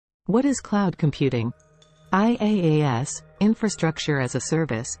What is cloud computing? IaaS, infrastructure as a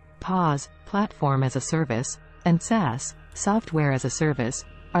service, PaaS, platform as a service, and SaaS, software as a service,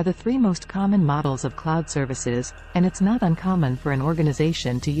 are the three most common models of cloud services, and it's not uncommon for an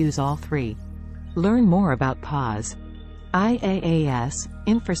organization to use all three. Learn more about PaaS. IaaS,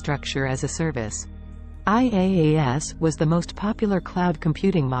 infrastructure as a service. IaaS was the most popular cloud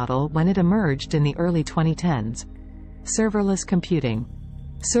computing model when it emerged in the early 2010s. Serverless computing.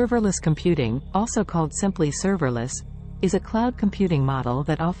 Serverless computing, also called simply serverless, is a cloud computing model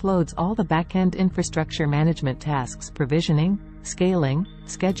that offloads all the back-end infrastructure management tasks, provisioning, scaling,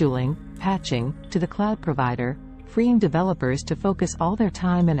 scheduling, patching, to the cloud provider, freeing developers to focus all their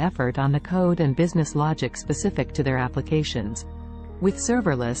time and effort on the code and business logic specific to their applications. With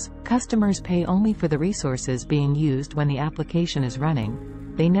serverless, customers pay only for the resources being used when the application is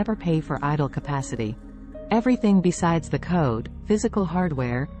running. They never pay for idle capacity. Everything besides the code, physical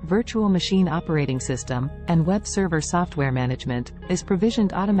hardware, virtual machine operating system, and web server software management, is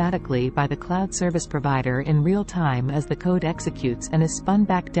provisioned automatically by the cloud service provider in real time as the code executes and is spun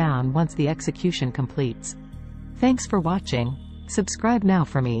back down once the execution completes. Thanks for watching. Subscribe now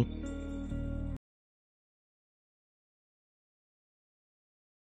for me.